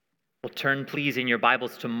Turn, please, in your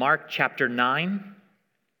Bibles to Mark chapter 9.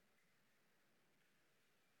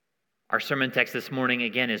 Our sermon text this morning,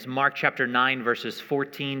 again, is Mark chapter 9, verses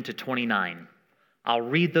 14 to 29. I'll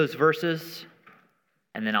read those verses,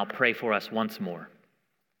 and then I'll pray for us once more.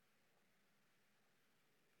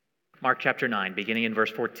 Mark chapter 9, beginning in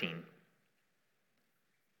verse 14.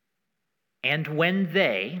 And when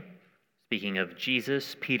they, speaking of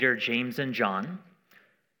Jesus, Peter, James, and John,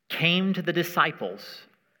 came to the disciples,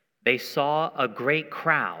 they saw a great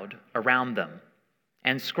crowd around them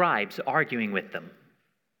and scribes arguing with them.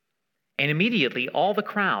 And immediately all the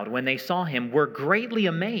crowd, when they saw him, were greatly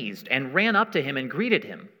amazed and ran up to him and greeted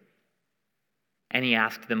him. And he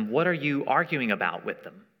asked them, "What are you arguing about with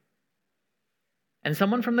them?" And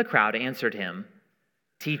someone from the crowd answered him,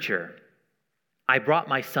 "Teacher, I brought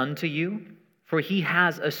my son to you, for he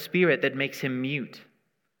has a spirit that makes him mute.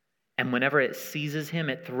 And whenever it seizes him,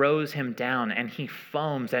 it throws him down, and he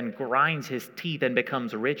foams and grinds his teeth and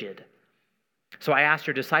becomes rigid. So I asked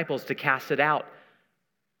your disciples to cast it out,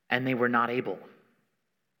 and they were not able."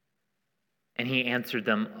 And he answered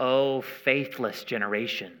them, "O faithless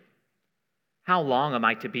generation, how long am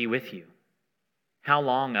I to be with you? How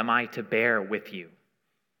long am I to bear with you?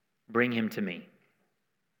 Bring him to me."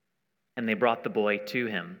 And they brought the boy to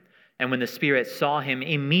him. And when the spirit saw him,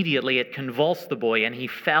 immediately it convulsed the boy, and he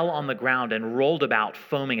fell on the ground and rolled about,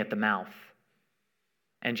 foaming at the mouth.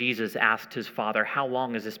 And Jesus asked his father, "How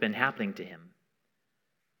long has this been happening to him?"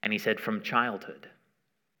 And he said, "From childhood.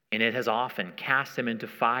 And it has often cast him into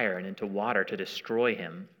fire and into water to destroy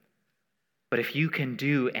him. But if you can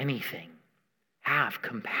do anything, have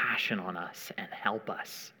compassion on us and help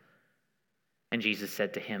us." And Jesus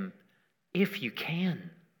said to him, "If you can,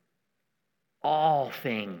 all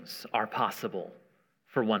things are possible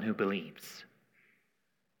for one who believes."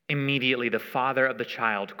 Immediately the father of the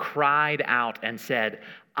child cried out and said,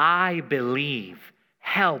 "I believe,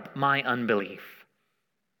 help my unbelief."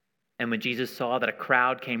 And when Jesus saw that a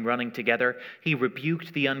crowd came running together, he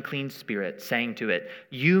rebuked the unclean spirit, saying to it,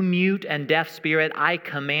 "You mute and deaf spirit, I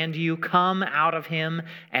command you, come out of him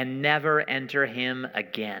and never enter him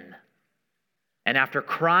again." And after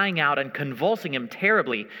crying out and convulsing him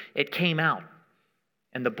terribly, it came out.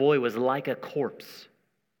 And the boy was like a corpse,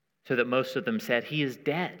 so that most of them said, "He is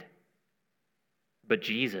dead." But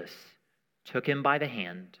Jesus took him by the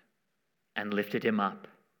hand and lifted him up,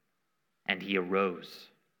 and he arose.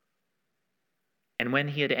 And when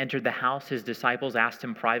he had entered the house, his disciples asked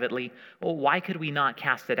him privately, "Oh, why could we not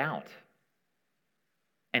cast it out?"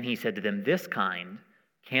 And he said to them, "This kind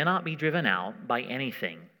cannot be driven out by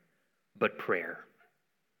anything but prayer."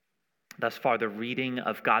 Thus far, the reading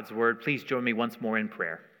of God's word. Please join me once more in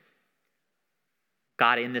prayer.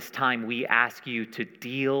 God, in this time, we ask you to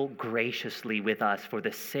deal graciously with us for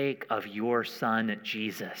the sake of your Son,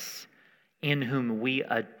 Jesus, in whom we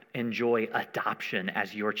enjoy adoption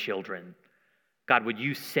as your children. God, would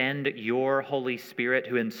you send your Holy Spirit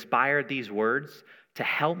who inspired these words to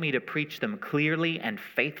help me to preach them clearly and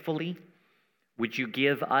faithfully? Would you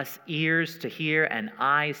give us ears to hear and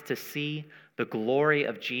eyes to see the glory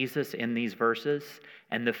of Jesus in these verses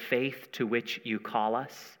and the faith to which you call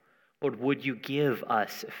us? Lord, would you give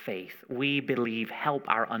us faith? We believe, help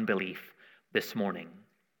our unbelief this morning.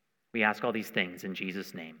 We ask all these things in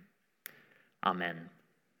Jesus' name. Amen.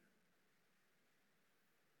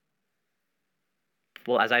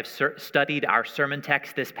 Well, as I've studied our sermon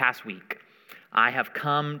text this past week, I have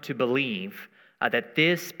come to believe that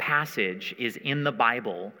this passage is in the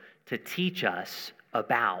Bible to teach us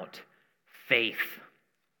about faith.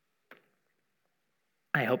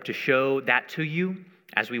 I hope to show that to you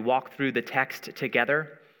as we walk through the text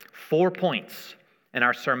together. 4 points in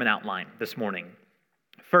our sermon outline this morning.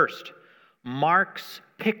 First, Mark's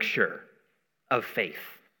picture of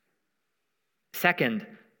faith. Second,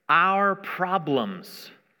 our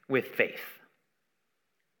problems with faith.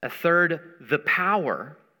 A third, the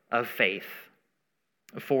power of faith.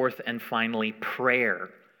 Fourth, and finally, prayer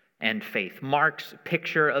and faith. Mark's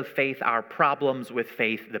picture of faith, our problems with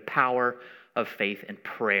faith, the power of faith, and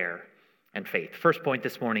prayer and faith. First point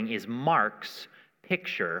this morning is Mark's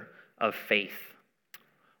picture of faith.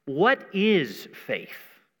 What is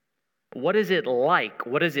faith? What is it like?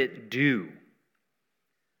 What does it do?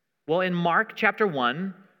 Well, in Mark chapter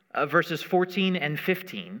 1, verses 14 and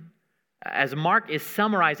 15, as Mark is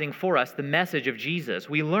summarizing for us the message of Jesus,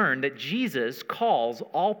 we learn that Jesus calls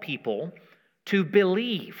all people to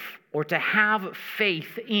believe or to have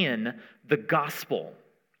faith in the gospel.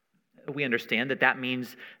 We understand that that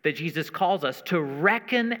means that Jesus calls us to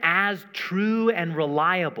reckon as true and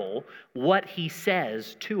reliable what he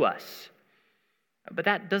says to us. But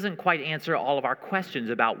that doesn't quite answer all of our questions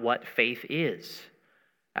about what faith is.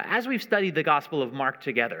 As we've studied the Gospel of Mark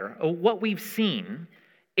together, what we've seen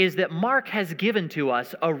is that Mark has given to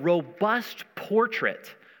us a robust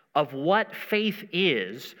portrait of what faith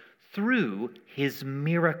is through his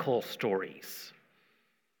miracle stories.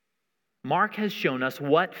 Mark has shown us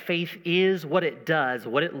what faith is, what it does,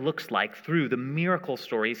 what it looks like through the miracle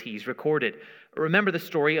stories he's recorded. Remember the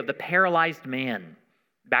story of the paralyzed man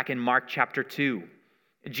back in Mark chapter 2.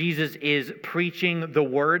 Jesus is preaching the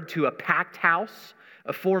word to a packed house.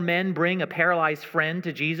 4 men bring a paralyzed friend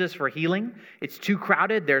to Jesus for healing. It's too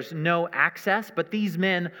crowded, there's no access, but these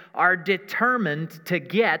men are determined to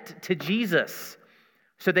get to Jesus.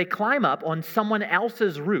 So they climb up on someone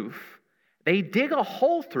else's roof, they dig a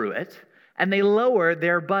hole through it, and they lower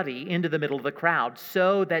their buddy into the middle of the crowd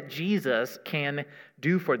so that Jesus can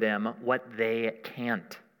do for them what they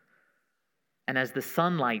can't. And as the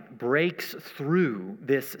sunlight breaks through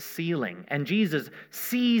this ceiling and Jesus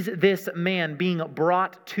sees this man being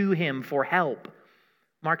brought to him for help,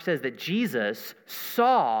 Mark says that Jesus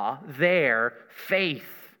saw their faith.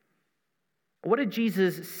 What did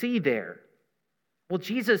Jesus see there? Well,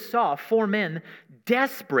 Jesus saw 4 men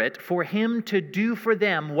desperate for him to do for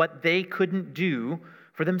them what they couldn't do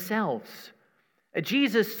for themselves.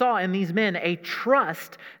 Jesus saw in these men a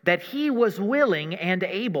trust that he was willing and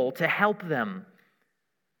able to help them.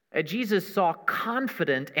 Jesus saw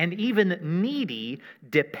confident and even needy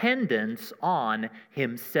dependence on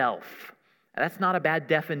himself. That's not a bad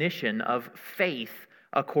definition of faith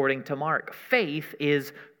according to Mark. Faith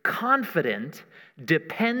is confident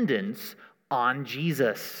dependence on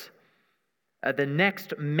Jesus. The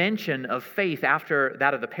next mention of faith after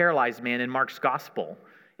that of the paralyzed man in Mark's gospel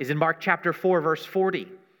is in Mark chapter 4, verse 40.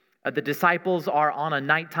 The disciples are on a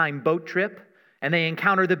nighttime boat trip, and they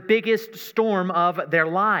encounter the biggest storm of their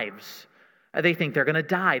lives. They think they're going to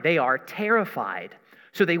die. They are terrified.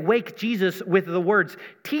 So they wake Jesus with the words,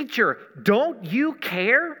 "Teacher, don't you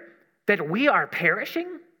care that we are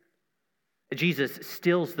perishing?" Jesus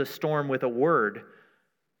stills the storm with a word,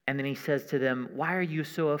 and then he says to them, "Why are you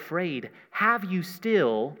so afraid? Have you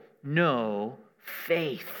still no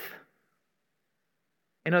faith?"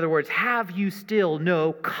 In other words, have you still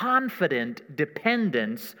no confident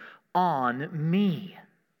dependence on me?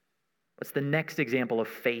 What's the next example of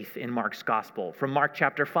faith in Mark's gospel? From Mark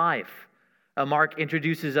chapter 5. Mark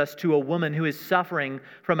introduces us to a woman who is suffering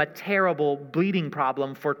from a terrible bleeding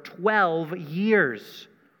problem for 12 years.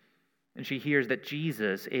 And she hears that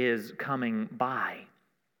Jesus is coming by.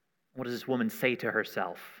 What does this woman say to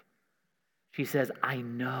herself? She says, "I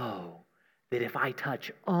know that if I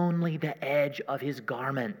touch only the edge of his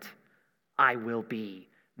garment, I will be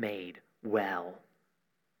made well."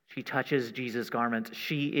 She touches Jesus' garment.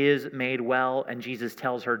 She is made well, and Jesus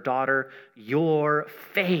tells her, "Daughter, your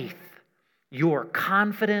faith, your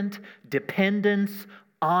confident dependence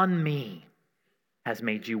on me has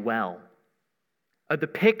made you well." The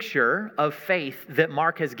picture of faith that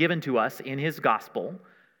Mark has given to us in his gospel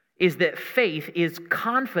is that faith is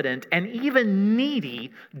confident and even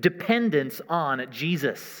needy dependence on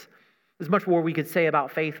Jesus. There's much more we could say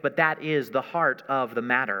about faith, but that is the heart of the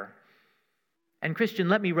matter. And Christian,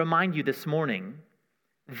 let me remind you this morning,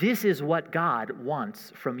 this is what God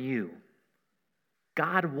wants from you.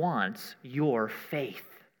 God wants your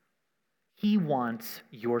faith. He wants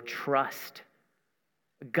your trust.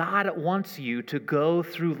 God wants you to go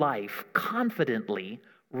through life confidently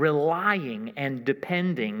relying and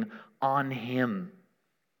depending on him.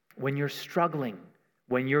 When you're struggling,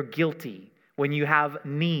 when you're guilty, when you have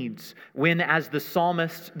needs, when, as the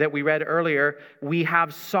psalmist that we read earlier, we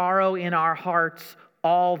have sorrow in our hearts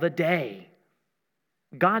all the day.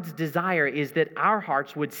 God's desire is that our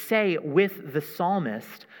hearts would say with the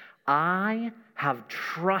psalmist, "I have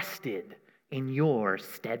trusted in your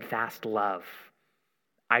steadfast love.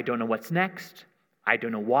 I don't know what's next. I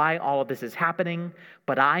don't know why all of this is happening,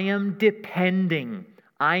 but I am depending,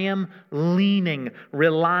 I am leaning,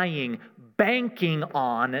 relying, banking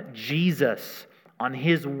on Jesus, on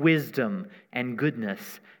his wisdom and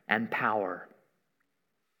goodness and power."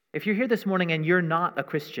 If you're here this morning and you're not a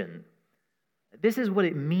Christian, this is what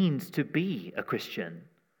it means to be a Christian.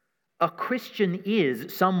 A Christian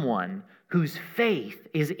is someone whose faith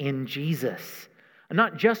is in Jesus,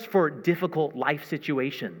 not just for difficult life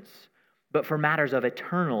situations, but for matters of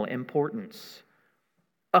eternal importance.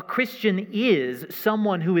 A Christian is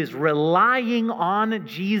someone who is relying on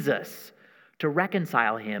Jesus to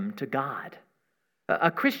reconcile him to God. A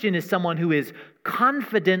Christian is someone who is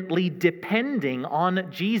confidently depending on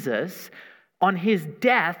Jesus, on his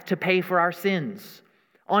death to pay for our sins,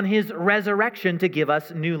 on his resurrection to give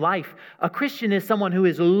us new life. A Christian is someone who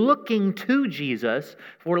is looking to Jesus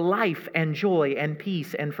for life and joy and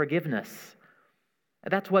peace and forgiveness.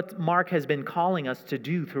 That's what Mark has been calling us to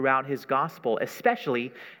do throughout his gospel,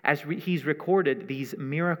 especially as he's recorded these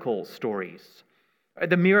miracle stories.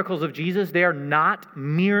 The miracles of Jesus, they are not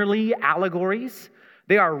merely allegories.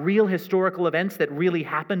 They are real historical events that really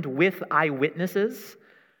happened with eyewitnesses.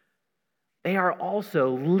 They are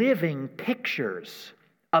also living pictures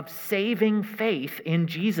of saving faith in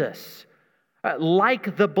Jesus.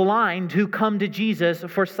 Like the blind who come to Jesus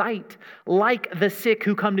for sight, like the sick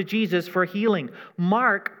who come to Jesus for healing.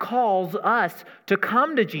 Mark calls us to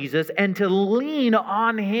come to Jesus and to lean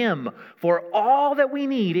on him for all that we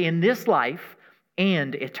need in this life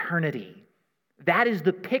and eternity. That is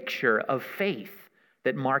the picture of faith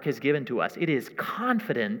that Mark has given to us. It is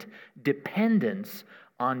confident dependence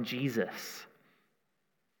on Jesus.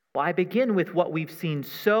 Well, I begin with what we've seen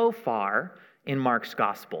so far in Mark's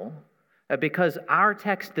gospel, because our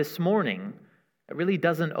text this morning really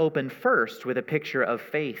doesn't open first with a picture of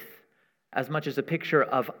faith as much as a picture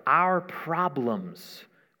of our problems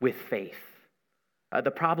with faith,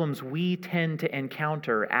 the problems we tend to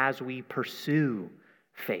encounter as we pursue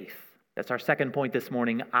faith. That's our second point this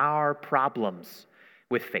morning, our problems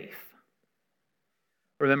with faith.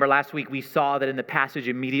 Remember last week we saw that in the passage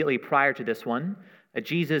immediately prior to this one,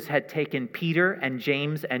 Jesus had taken Peter and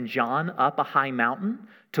James and John up a high mountain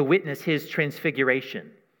to witness his transfiguration.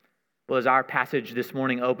 Well, as our passage this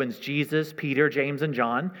morning opens, Jesus, Peter, James, and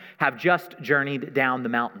John have just journeyed down the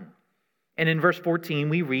mountain. And in verse 14,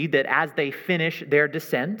 we read that as they finish their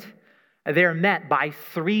descent, they're met by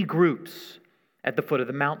three groups at the foot of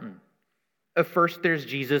the mountain. First, there's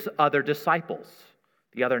Jesus' other disciples,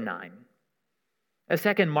 the other 9.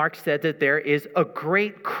 Second, Mark said that there is a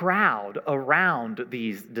great crowd around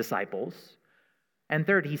these disciples. And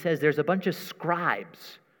third, he says there's a bunch of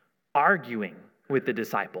scribes arguing with the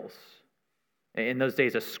disciples. In those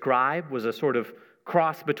days, a scribe was a sort of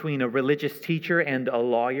cross between a religious teacher and a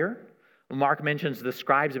lawyer. Mark mentions the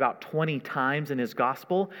scribes about 20 times in his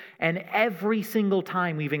gospel, and every single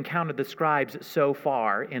time we've encountered the scribes so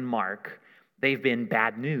far in Mark, they've been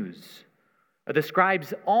bad news. The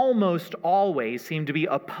scribes almost always seem to be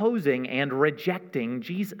opposing and rejecting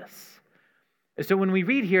Jesus. So when we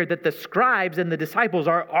read here that the scribes and the disciples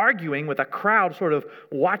are arguing with a crowd sort of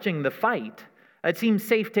watching the fight, it seems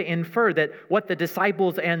safe to infer that what the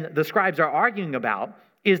disciples and the scribes are arguing about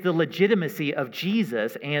is the legitimacy of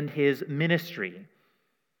Jesus and his ministry.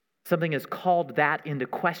 Something has called that into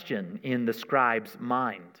question in the scribes'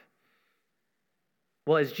 mind.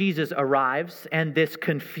 Well, as Jesus arrives and this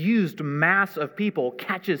confused mass of people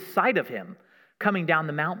catches sight of him coming down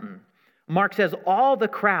the mountain, Mark says all the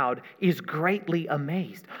crowd is greatly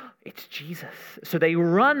amazed. It's Jesus. So they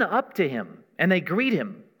run up to him and they greet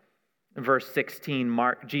him. In verse 16,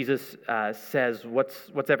 Jesus says,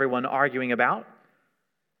 what's everyone arguing about?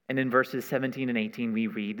 And in verses 17 and 18, we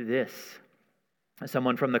read this.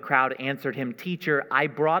 Someone from the crowd answered him, "Teacher, I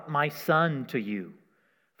brought my son to you,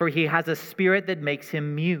 for he has a spirit that makes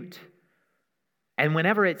him mute. And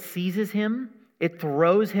whenever it seizes him, it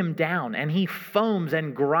throws him down, and he foams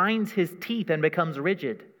and grinds his teeth and becomes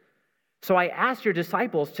rigid. So I asked your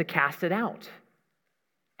disciples to cast it out,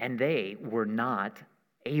 and they were not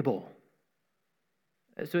able."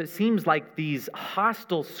 So it seems like these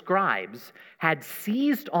hostile scribes had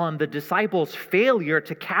seized on the disciples' failure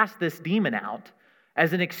to cast this demon out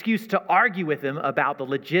as an excuse to argue with him about the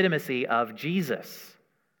legitimacy of Jesus.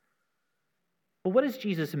 But what does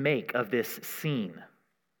Jesus make of this scene?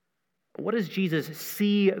 What does Jesus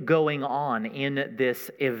see going on in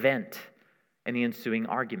this event and the ensuing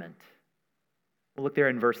argument? We'll look there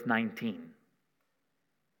in verse 19.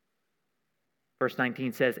 Verse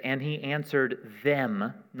 19 says, "And he answered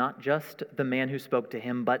them," not just the man who spoke to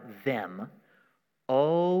him, but them,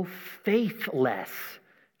 "O faithless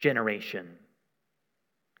generation,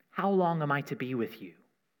 how long am I to be with you?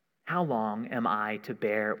 How long am I to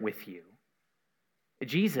bear with you?"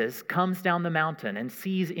 Jesus comes down the mountain and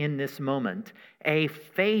sees in this moment a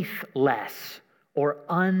faithless or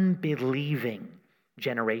unbelieving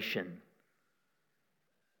generation.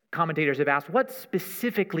 Commentators have asked, what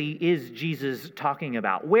specifically is Jesus talking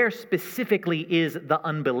about? Where specifically is the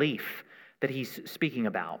unbelief that he's speaking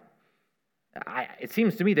about? It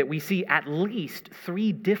seems to me that we see at least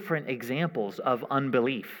 3 different examples of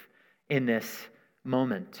unbelief in this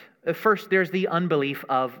moment. First, there's the unbelief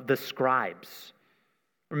of the scribes.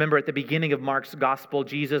 Remember, at the beginning of Mark's gospel,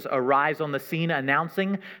 Jesus arrives on the scene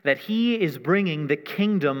announcing that he is bringing the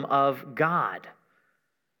kingdom of God.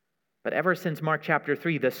 But ever since Mark chapter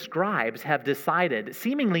 3, the scribes have decided,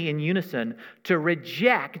 seemingly in unison, to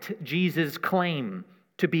reject Jesus' claim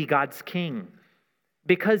to be God's king,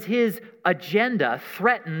 because his agenda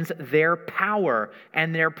threatens their power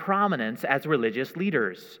and their prominence as religious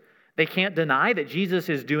leaders. They can't deny that Jesus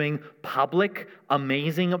is doing public,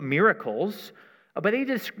 amazing miracles, but they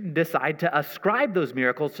just decide to ascribe those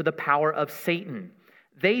miracles to the power of Satan.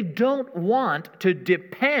 They don't want to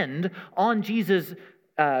depend on Jesus'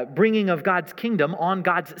 bringing of God's kingdom, on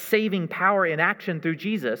God's saving power in action through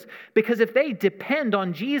Jesus, because if they depend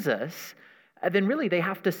on Jesus, then really they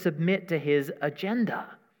have to submit to his agenda.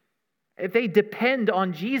 If they depend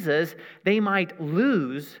on Jesus, they might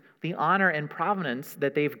lose the honor and prominence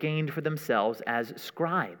that they've gained for themselves as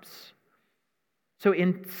scribes. So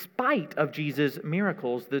in spite of Jesus'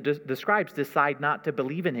 miracles, the scribes decide not to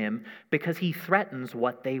believe in him because he threatens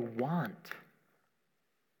what they want.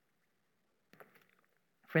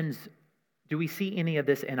 Friends, do we see any of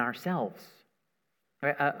this in ourselves?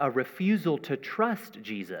 A refusal to trust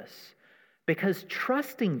Jesus, because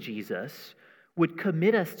trusting Jesus would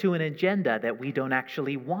commit us to an agenda that we don't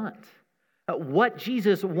actually want. What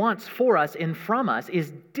Jesus wants for us and from us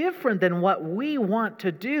is different than what we want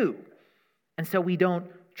to do. And so we don't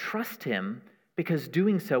trust him, because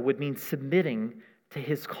doing so would mean submitting to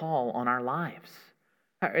his call on our lives.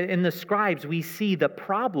 In the scribes, we see the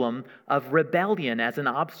problem of rebellion as an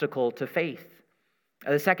obstacle to faith.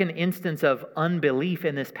 The second instance of unbelief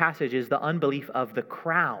in this passage is the unbelief of the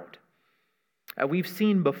crowd. We've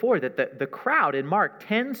seen before that the crowd in Mark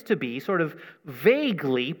tends to be sort of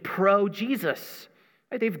vaguely pro-Jesus.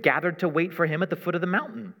 They've gathered to wait for him at the foot of the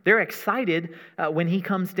mountain. They're excited when he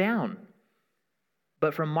comes down.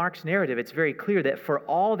 But from Mark's narrative, it's very clear that for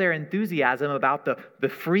all their enthusiasm about the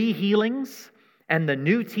free healings and the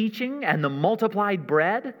new teaching and the multiplied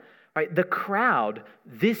bread, right, the crowd,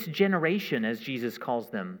 this generation, as Jesus calls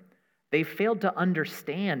them, they failed to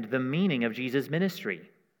understand the meaning of Jesus' ministry.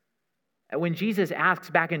 When Jesus asks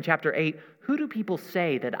back in chapter 8, "Who do people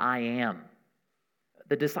say that I am?"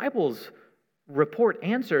 the disciples report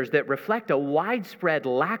answers that reflect a widespread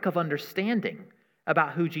lack of understanding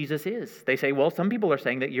about who Jesus is. They say, well, some people are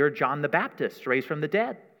saying that you're John the Baptist raised from the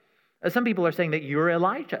dead. Some people are saying that you're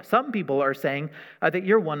Elijah. Some people are saying that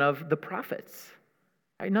you're one of the prophets.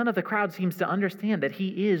 None of the crowd seems to understand that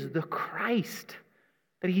he is the Christ,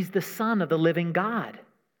 that he's the Son of the living God.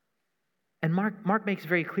 And Mark makes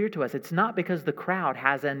very clear to us, it's not because the crowd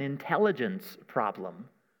has an intelligence problem.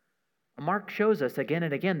 Mark shows us again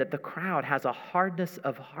and again that the crowd has a hardness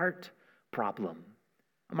of heart problem.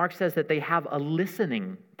 Mark says that they have a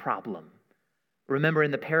listening problem. Remember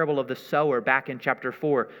in the parable of the sower back in chapter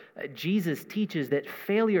 4, Jesus teaches that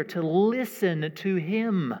failure to listen to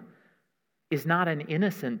him is not an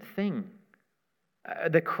innocent thing.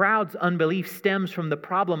 The crowd's unbelief stems from the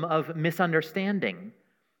problem of misunderstanding.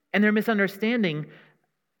 And their misunderstanding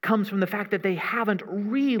comes from the fact that they haven't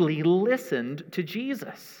really listened to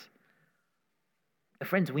Jesus.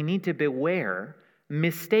 Friends, we need to beware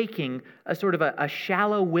mistaking a sort of a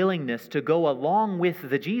shallow willingness to go along with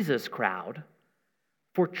the Jesus crowd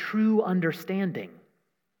for true understanding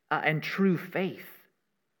and true faith.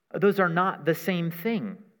 Those are not the same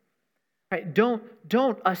thing. Right? Don't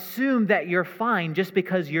assume that you're fine just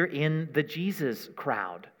because you're in the Jesus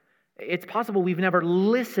crowd. It's possible we've never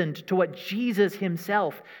listened to what Jesus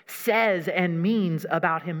himself says and means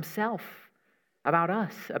about himself, about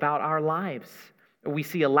us, about our lives. We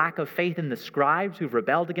see a lack of faith in the scribes who've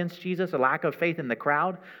rebelled against Jesus, a lack of faith in the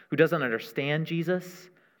crowd who doesn't understand Jesus.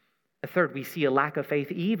 Third, we see a lack of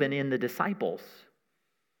faith even in the disciples.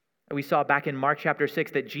 We saw back in Mark chapter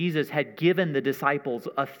 6 that Jesus had given the disciples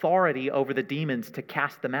authority over the demons to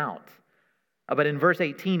cast them out. But in verse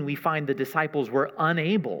 18, we find the disciples were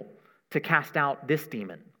unable to cast out this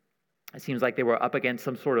demon. It seems like they were up against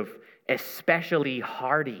some sort of especially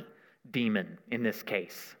hardy demon in this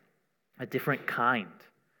case, a different kind.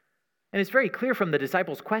 And it's very clear from the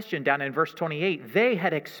disciples' question down in verse 28, they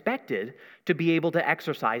had expected to be able to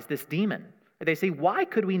exorcise this demon. They say, why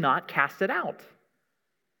could we not cast it out?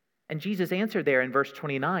 And Jesus' answer there in verse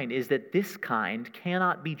 29 is that this kind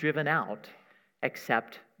cannot be driven out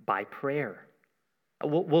except by prayer.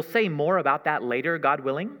 We'll say more about that later, God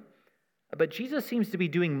willing. But Jesus seems to be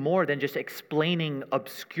doing more than just explaining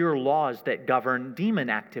obscure laws that govern demon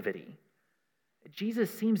activity. Jesus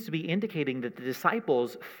seems to be indicating that the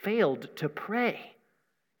disciples failed to pray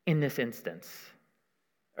in this instance.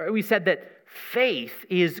 We said that faith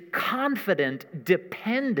is confident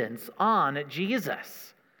dependence on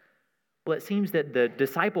Jesus. Well, it seems that the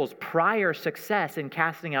disciples' prior success in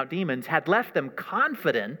casting out demons had left them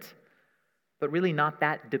confident, but really not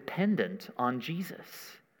that dependent on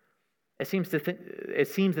Jesus. It seems that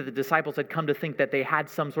the disciples had come to think that they had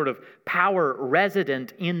some sort of power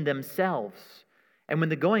resident in themselves. And when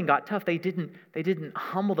the going got tough, they didn't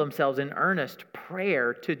humble themselves in earnest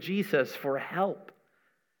prayer to Jesus for help.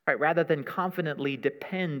 Right? Rather than confidently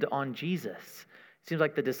depend on Jesus. It seems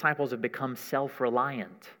like the disciples have become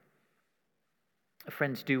self-reliant.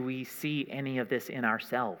 Friends, do we see any of this in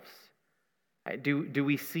ourselves? Do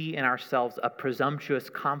we see in ourselves a presumptuous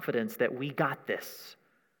confidence that we got this,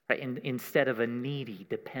 right, instead of a needy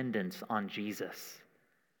dependence on Jesus?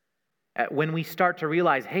 When we start to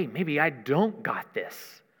realize, hey, maybe I don't got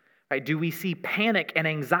this, right, do we see panic and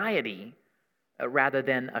anxiety rather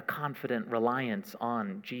than a confident reliance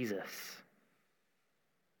on Jesus?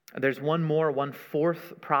 There's one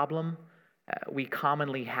fourth problem we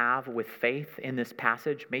commonly have with faith in this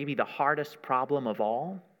passage, maybe the hardest problem of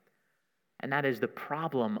all, and that is the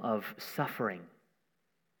problem of suffering.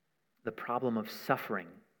 The problem of suffering.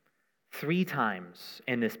 3 times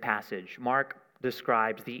in this passage, Mark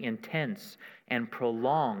describes the intense and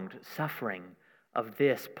prolonged suffering of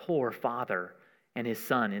this poor father and his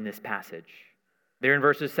son in this passage. There in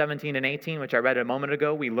verses 17 and 18, which I read a moment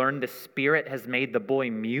ago, we learn the Spirit has made the boy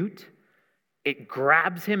mute. It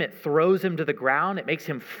grabs him, it throws him to the ground, it makes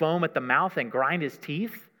him foam at the mouth and grind his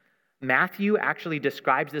teeth. Matthew actually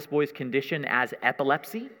describes this boy's condition as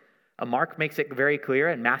epilepsy. Mark makes it very clear,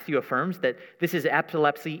 and Matthew affirms that this is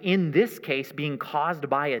epilepsy, in this case, being caused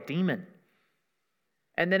by a demon.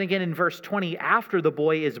 And then again in verse 20, after the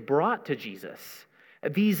boy is brought to Jesus,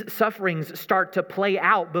 these sufferings start to play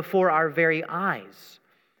out before our very eyes.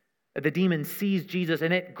 The demon sees Jesus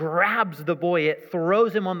and it grabs the boy, it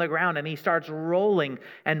throws him on the ground, and he starts rolling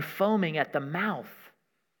and foaming at the mouth.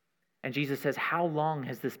 And Jesus says, how long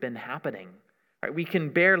has this been happening? Right, we can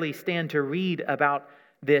barely stand to read about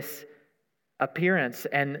this appearance.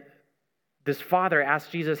 And this father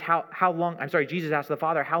asks Jesus, Jesus asked the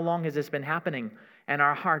father, how long has this been happening? And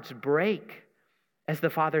our hearts break as the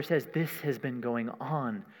father says, this has been going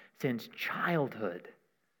on since childhood.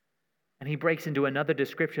 And he breaks into another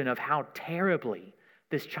description of how terribly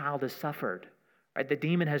this child has suffered. Right? The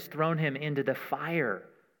demon has thrown him into the fire,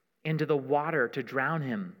 into the water to drown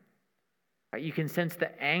him. Right? You can sense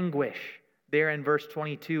the anguish there in verse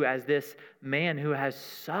 22 as this man who has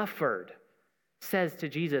suffered says to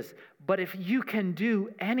Jesus, but if you can do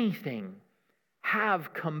anything,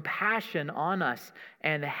 have compassion on us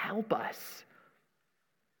and help us.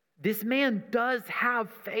 This man does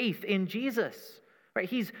have faith in Jesus. Right?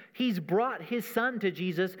 He's brought his son to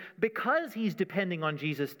Jesus because he's depending on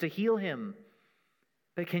Jesus to heal him.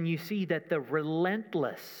 But can you see that the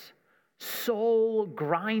relentless,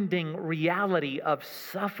 soul-grinding reality of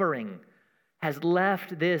suffering has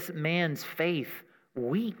left this man's faith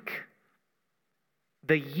weak?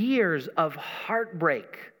 The years of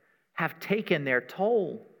heartbreak have taken their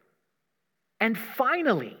toll. And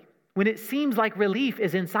finally, when it seems like relief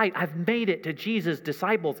is in sight, I've made it to Jesus'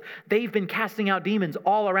 disciples. They've been casting out demons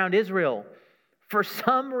all around Israel. For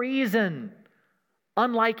some reason,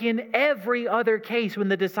 unlike in every other case when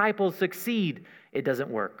the disciples succeed, it doesn't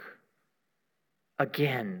work.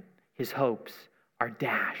 Again, his hopes are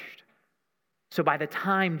dashed. So by the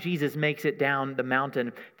time Jesus makes it down the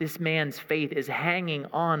mountain, this man's faith is hanging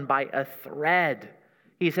on by a thread.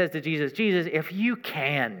 He says to Jesus, Jesus, if you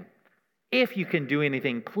can do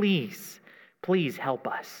anything, please help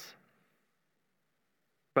us.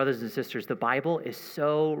 Brothers and sisters, the Bible is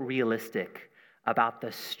so realistic about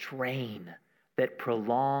the strain that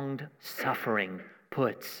prolonged suffering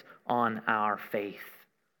puts on our faith.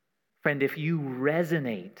 Friend, if you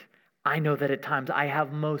resonate, I know that at times I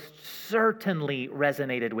have most certainly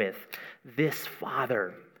resonated with this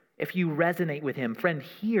father. If you resonate with him, friend,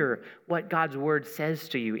 hear what God's word says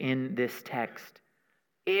to you in this text.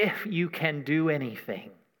 If you can do anything.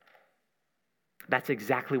 That's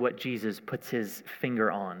exactly what Jesus puts his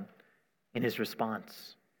finger on in his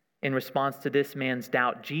response. In response to this man's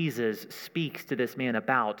doubt, Jesus speaks to this man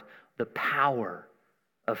about the power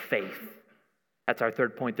of faith. That's our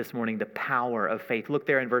third point this morning, the power of faith. Look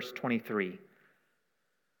there in verse 23.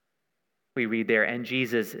 We read there, and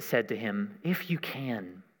Jesus said to him, if you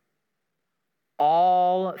can,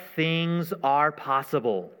 all things are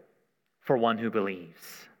possible for one who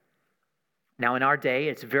believes. Now, in our day,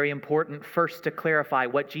 it's very important first to clarify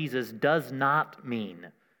what Jesus does not mean.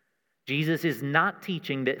 Jesus is not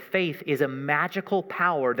teaching that faith is a magical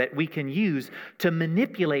power that we can use to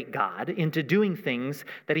manipulate God into doing things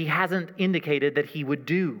that he hasn't indicated that he would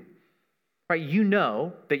do. Right? You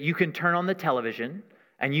know that you can turn on the television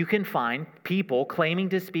and you can find people claiming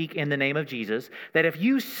to speak in the name of Jesus, that if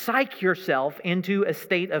you psych yourself into a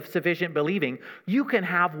state of sufficient believing, you can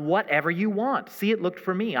have whatever you want. See, it looked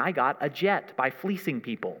for me. I got a jet by fleecing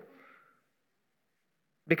people.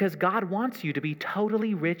 Because God wants you to be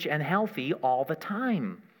totally rich and healthy all the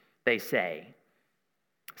time, they say.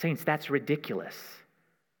 Saints, that's ridiculous.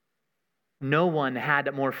 No one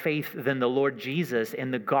had more faith than the Lord Jesus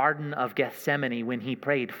in the Garden of Gethsemane when he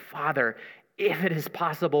prayed, "Father, if it is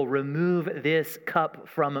possible, remove this cup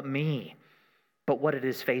from me." But what did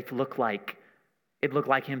his faith look like? It looked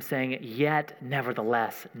like him saying, "Yet,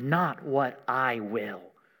 nevertheless, not what I will,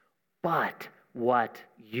 but what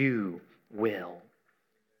you will."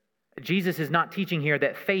 Jesus is not teaching here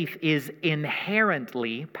that faith is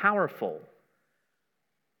inherently powerful.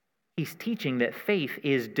 He's teaching that faith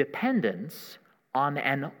is dependence on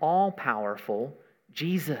an all-powerful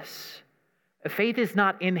Jesus. Faith is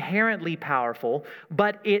not inherently powerful,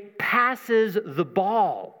 but it passes the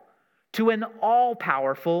ball to an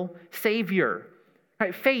all-powerful Savior.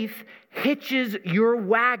 Right? Faith hitches your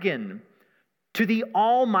wagon to the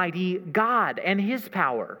Almighty God and His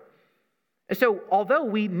power. So, although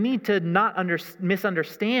we need to not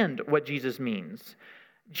misunderstand what Jesus means,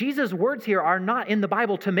 Jesus' words here are not in the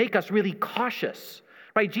Bible to make us really cautious,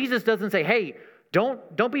 right? Jesus doesn't say, "Hey,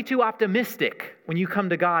 don't be too optimistic when you come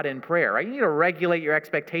to God in prayer," right? You need to regulate your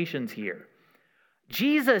expectations here.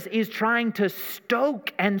 Jesus is trying to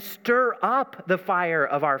stoke and stir up the fire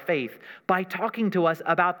of our faith by talking to us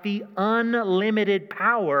about the unlimited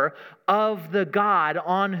power of the God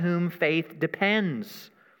on whom faith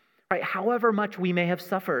depends. Right? However much we may have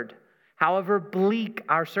suffered, however bleak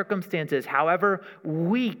our circumstances, however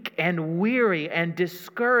weak and weary and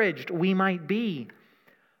discouraged we might be,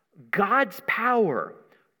 God's power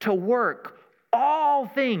to work all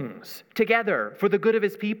things together for the good of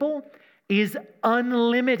His people is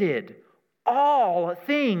unlimited. All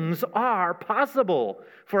things are possible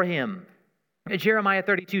for Him. Jeremiah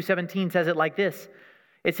 32:17 says it like this.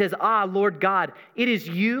 It says, "Ah, Lord God, it is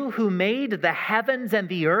you who made the heavens and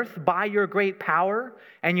the earth by your great power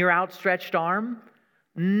and your outstretched arm.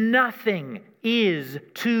 Nothing is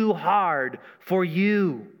too hard for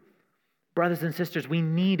you." Brothers and sisters, we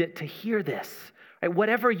need to hear this. Right?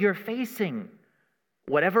 Whatever you're facing,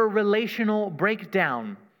 whatever relational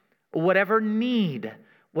breakdown, whatever need,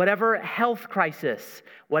 whatever health crisis,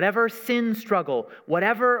 whatever sin struggle,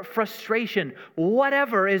 whatever frustration,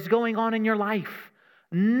 whatever is going on in your life,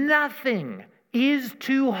 nothing is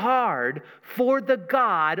too hard for the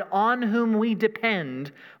God on whom we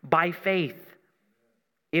depend by faith.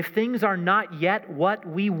 If things are not yet what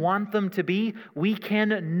we want them to be, we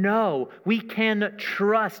can know, we can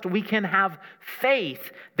trust, we can have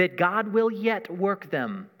faith that God will yet work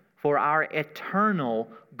them for our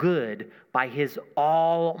eternal good by His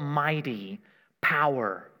almighty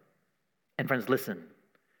power. And friends, listen.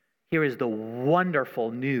 Here is the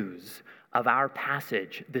wonderful news of our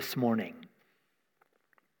passage this morning.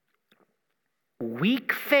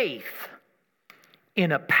 Weak faith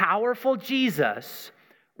in a powerful Jesus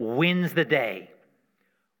wins the day.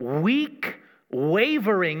 Weak,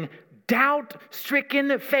 wavering,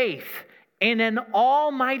 doubt-stricken faith in an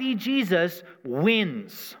almighty Jesus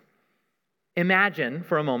wins. Imagine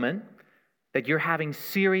for a moment that you're having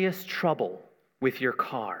serious trouble with your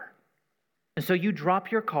car. And so you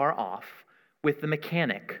drop your car off with the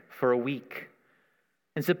mechanic for a week.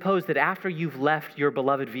 And suppose that after you've left your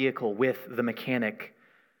beloved vehicle with the mechanic,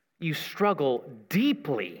 you struggle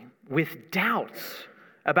deeply with doubts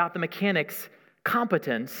about the mechanic's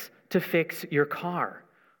competence to fix your car.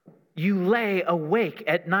 You lay awake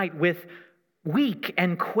at night with weak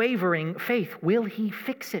and quavering faith. Will He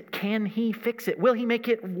fix it? Can He fix it? Will He make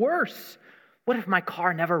it worse? What if my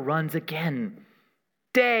car never runs again?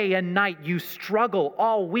 Day and night you struggle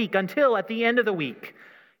all week until at the end of the week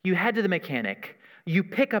you head to the mechanic, you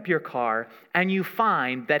pick up your car, and you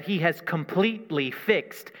find that he has completely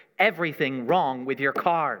fixed everything wrong with your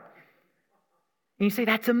car. And you say,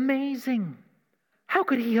 "That's amazing. How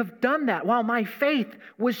could he have done that while my faith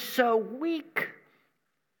was so weak?"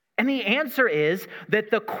 And the answer is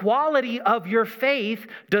that the quality of your faith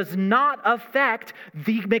does not affect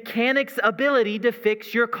the mechanic's ability to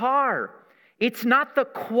fix your car. It's not the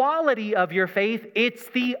quality of your faith, it's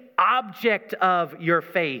the object of your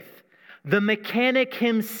faith. The mechanic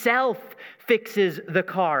himself fixes the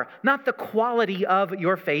car, not the quality of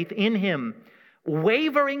your faith in him.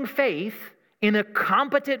 Wavering faith in a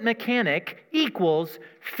competent mechanic equals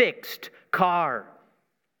fixed car.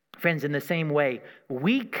 Friends, in the same way,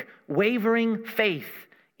 weak, wavering faith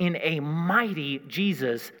in a mighty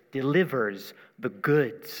Jesus delivers the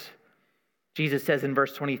goods. Jesus says in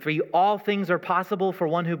verse 23, all things are possible for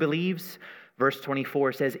one who believes. Verse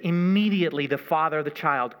 24 says, immediately the father of the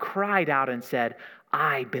child cried out and said,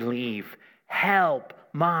 I believe. Help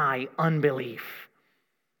my unbelief.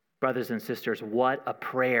 Brothers and sisters, what a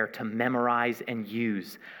prayer to memorize and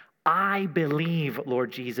use. I believe,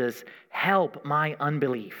 Lord Jesus, help my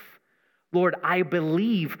unbelief. Lord, I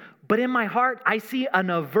believe, but in my heart I see an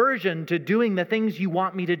aversion to doing the things you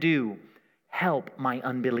want me to do. Help my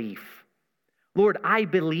unbelief. Lord, I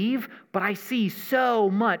believe, but I see so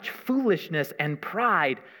much foolishness and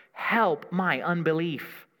pride. Help my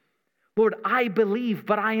unbelief. Lord, I believe,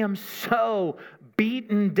 but I am so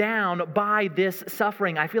beaten down by this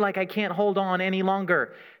suffering. I feel like I can't hold on any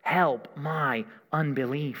longer. Help my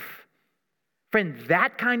unbelief. Friend,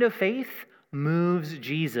 that kind of faith moves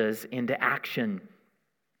Jesus into action.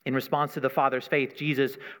 In response to the Father's faith,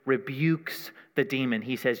 Jesus rebukes the demon.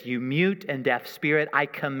 He says, you mute and deaf spirit, I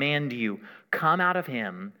command you, come out of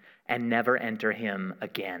him and never enter him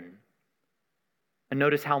again. And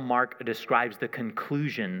notice how Mark describes the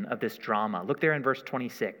conclusion of this drama. Look there in verse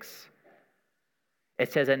 26.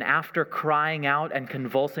 It says, and after crying out and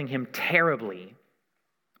convulsing him terribly,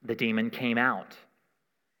 the demon came out.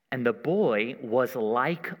 And the boy was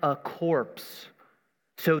like a corpse,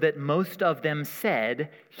 so that most of them said,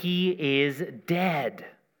 he is dead.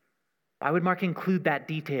 Why would Mark include that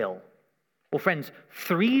detail? Well, friends,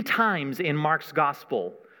 3 times in Mark's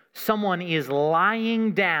gospel, someone is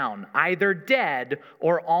lying down, either dead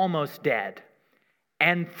or almost dead.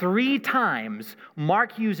 And 3 times,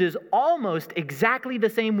 Mark uses almost exactly the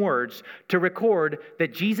same words to record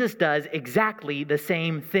that Jesus does exactly the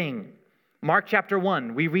same thing. Mark chapter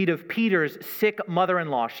 1, we read of Peter's sick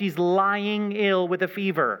mother-in-law. She's lying ill with a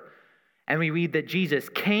fever. And we read that Jesus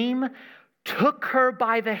came, took her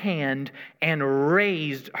by the hand, and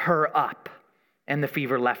raised her up. And the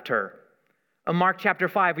fever left her. In Mark chapter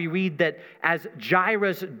 5, we read that as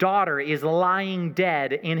Jairus' daughter is lying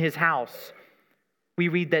dead in his house, we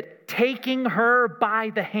read that taking her by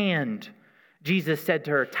the hand, Jesus said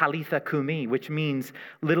to her, Talitha kumi, which means,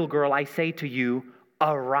 little girl, I say to you,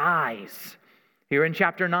 arise. Here in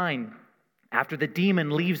chapter 9, after the demon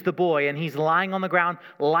leaves the boy and he's lying on the ground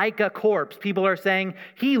like a corpse, people are saying,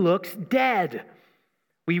 he looks dead.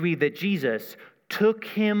 We read that Jesus took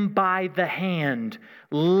him by the hand,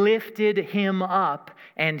 lifted him up,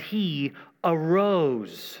 and he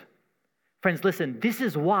arose. Friends, listen, this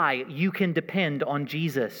is why you can depend on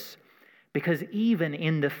Jesus. Because even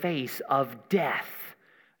in the face of death,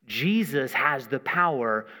 Jesus has the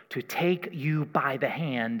power to take you by the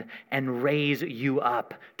hand and raise you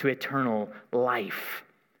up to eternal life.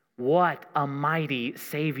 What a mighty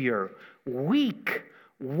Savior. Weak,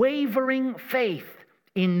 wavering faith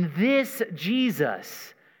in this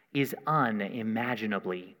Jesus is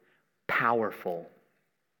unimaginably powerful.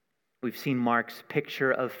 We've seen Mark's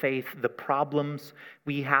picture of faith, the problems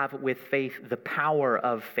we have with faith, the power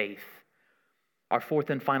of faith. Our 4th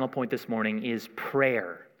and final point this morning is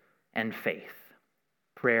prayer and faith.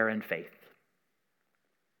 Prayer and faith.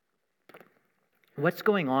 What's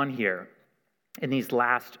going on here in these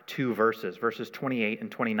last 2 verses, verses 28 and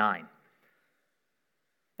 29?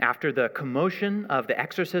 After the commotion of the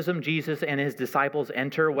exorcism, Jesus and his disciples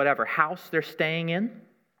enter whatever house they're staying in.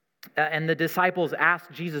 And the disciples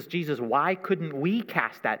ask Jesus, why couldn't we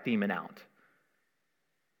cast that demon out?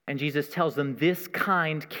 And Jesus tells them this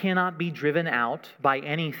kind cannot be driven out by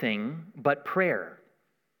anything but prayer.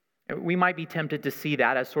 We might be tempted to see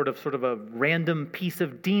that as sort of a random piece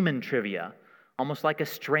of demon trivia, almost like a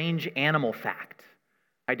strange animal fact.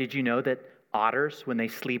 Did you know that otters, when they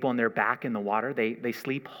sleep on their back in the water, they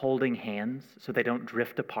sleep holding hands so they don't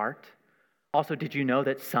drift apart? Also, did you know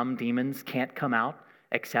that some demons can't come out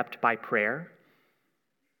except by prayer?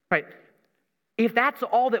 Right? If that's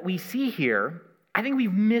all that we see here, I think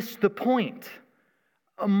we've missed the point.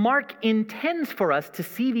 Mark intends for us to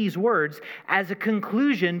see these words as a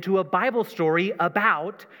conclusion to a Bible story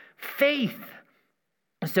about faith.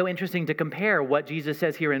 It's so interesting to compare what Jesus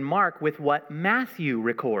says here in Mark with what Matthew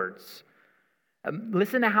records.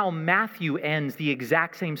 Listen to how Matthew ends the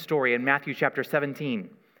exact same story in Matthew chapter 17.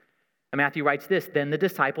 And Matthew writes this, then the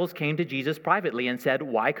disciples came to Jesus privately and said,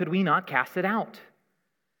 why could we not cast it out?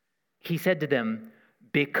 He said to them,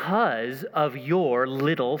 because of your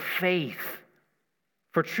little faith.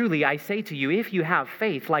 For truly I say to you, if you have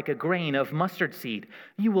faith like a grain of mustard seed,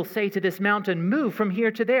 you will say to this mountain, move from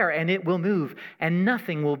here to there, and it will move, and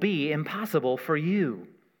nothing will be impossible for you.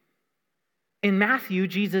 In Matthew,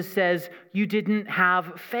 Jesus says you didn't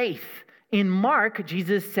have faith. In Mark,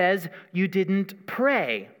 Jesus says you didn't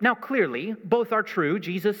pray. Now, clearly, both are true.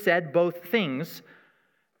 Jesus said both things.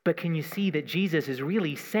 But can you see that Jesus is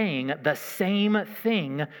really saying the same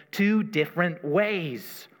thing two different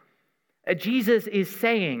ways? Jesus is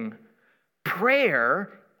saying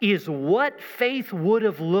prayer is what faith would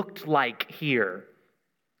have looked like here.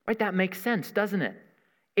 Right? That makes sense, doesn't it?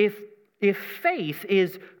 If faith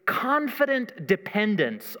is confident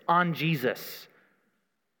dependence on Jesus,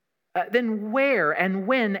 then where and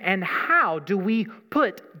when and how do we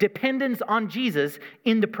put dependence on Jesus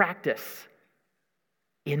into practice?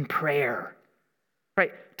 In prayer.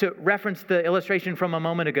 Right? To reference the illustration from a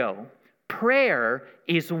moment ago, prayer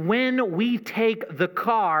is when we take the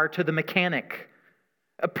car to the mechanic.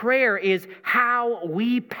 A prayer is how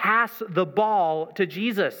we pass the ball to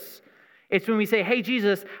Jesus. It's when we say, hey,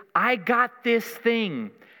 Jesus, I got this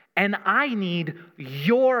thing, and I need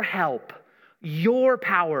your help, your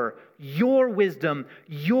power, your wisdom,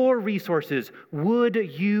 your resources. Would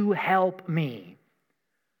you help me?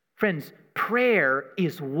 Friends, prayer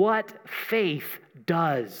is what faith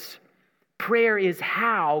does. Prayer is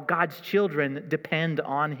how God's children depend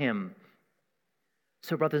on Him.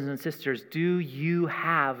 So, brothers and sisters, do you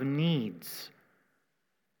have needs?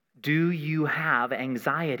 Do you have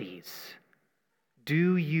anxieties?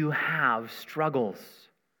 Do you have struggles?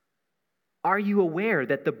 Are you aware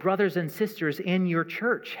that the brothers and sisters in your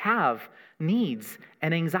church have needs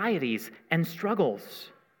and anxieties and struggles?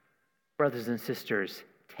 Brothers and sisters,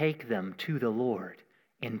 take them to the Lord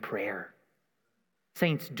in prayer.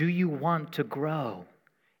 Saints, do you want to grow?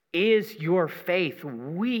 Is your faith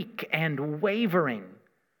weak and wavering?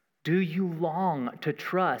 Do you long to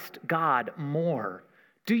trust God more?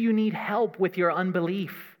 Do you need help with your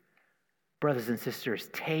unbelief? Brothers and sisters,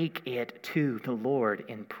 take it to the Lord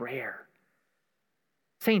in prayer.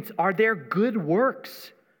 Saints, are there good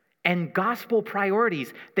works and gospel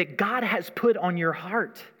priorities that God has put on your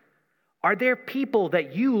heart? Are there people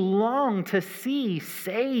that you long to see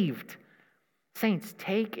saved? Saints,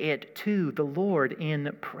 take it to the Lord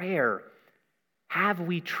in prayer. Have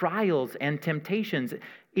we trials and temptations?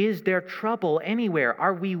 Is there trouble anywhere?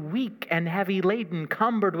 Are we weak and heavy laden,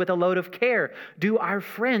 cumbered with a load of care? Do our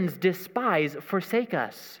friends despise, forsake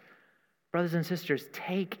us? Brothers and sisters,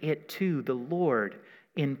 take it to the Lord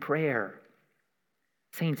in prayer.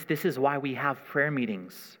 Saints, this is why we have prayer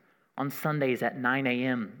meetings on Sundays at 9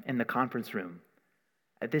 a.m. in the conference room.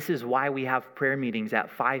 This is why we have prayer meetings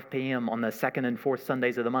at 5 p.m. on the second and fourth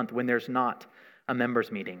Sundays of the month when there's not a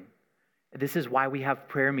members meeting. This is why we have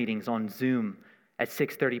prayer meetings on Zoom at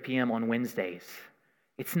 6:30 p.m. on Wednesdays.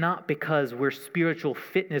 It's not because we're spiritual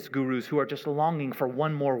fitness gurus who are just longing for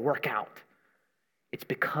one more workout. It's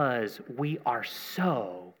because we are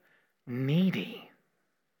so needy.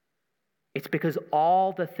 It's because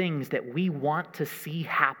all the things that we want to see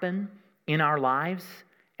happen in our lives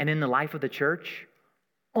and in the life of the church,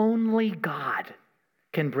 only God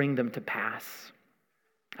can bring them to pass.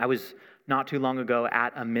 I was not too long ago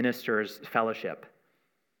at a minister's fellowship,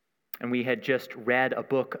 and we had just read a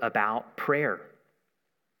book about prayer.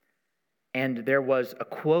 And there was a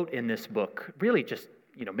quote in this book, really just,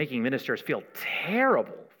 making ministers feel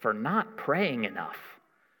terrible for not praying enough.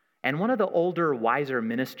 And one of the older, wiser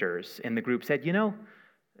ministers in the group said,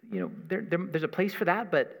 there's a place for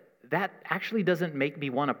that, but that actually doesn't make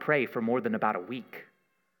me want to pray for more than about a week.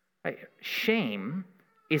 Right? Shame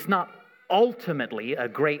is not ultimately a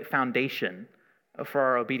great foundation for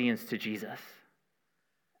our obedience to Jesus.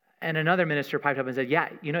 And another minister piped up and said,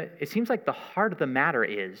 it seems like the heart of the matter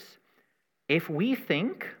is if we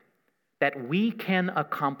think that we can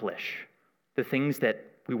accomplish the things that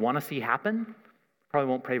we want to see happen, probably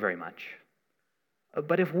won't pray very much.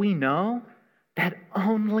 But if we know that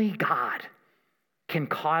only God can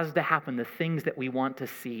cause to happen the things that we want to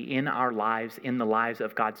see in our lives, in the lives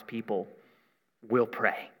of God's people, we'll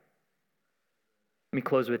pray. Let me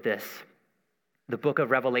close with this. The book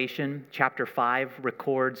of Revelation, chapter 5,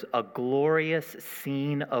 records a glorious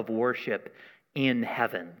scene of worship in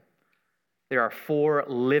heaven. There are 4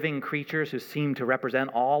 living creatures who seem to represent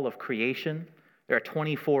all of creation. There are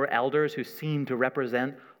 24 elders who seem to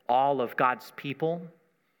represent all of God's people.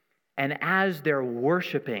 And as they're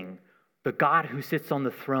worshiping the God who sits on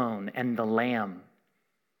the throne and the Lamb,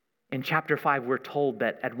 in chapter 5, we're told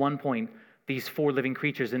that at one point, these 4 living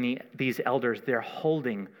creatures and these elders, they're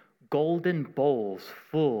holding golden bowls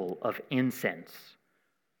full of incense.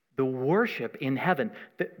 The worship in heaven,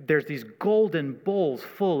 there's these golden bowls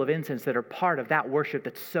full of incense that are part of that worship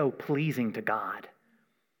that's so pleasing to God.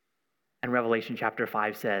 And Revelation chapter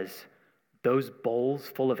 5 says, those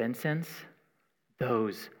bowls full of incense,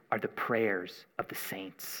 those are the prayers of the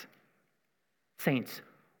saints. Saints,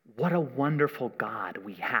 what a wonderful God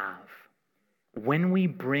we have. when we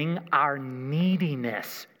bring our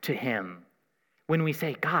neediness to him, when we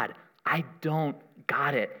say, God, I don't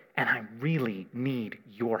got it, and I really need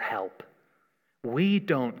your help. We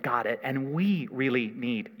don't got it, and we really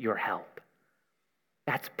need your help.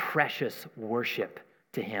 That's precious worship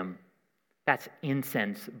to him. That's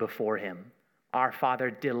incense before him. Our Father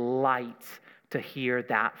delights to hear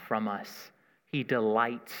that from us. He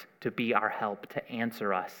delights to be our help, to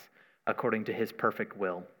answer us according to his perfect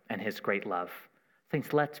will and his great love.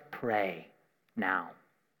 Saints, let's pray now.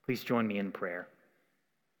 Please join me in prayer.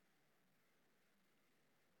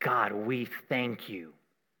 God, we thank you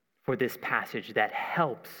for this passage that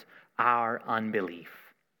helps our unbelief.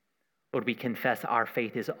 Lord, we confess our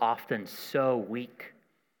faith is often so weak.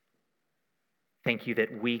 Thank you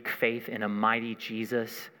that weak faith in a mighty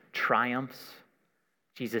Jesus triumphs.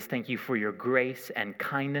 Jesus, thank you for your grace and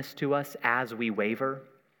kindness to us as we waver.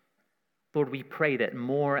 Lord, we pray that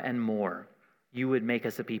more and more you would make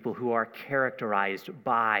us a people who are characterized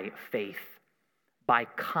by faith, by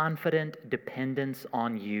confident dependence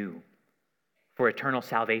on you for eternal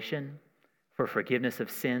salvation, for forgiveness of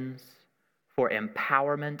sins, for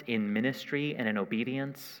empowerment in ministry and in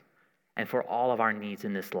obedience, and for all of our needs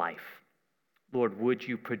in this life. Lord, would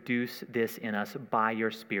you produce this in us by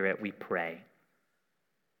your Spirit, we pray.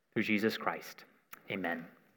 Through Jesus Christ, amen.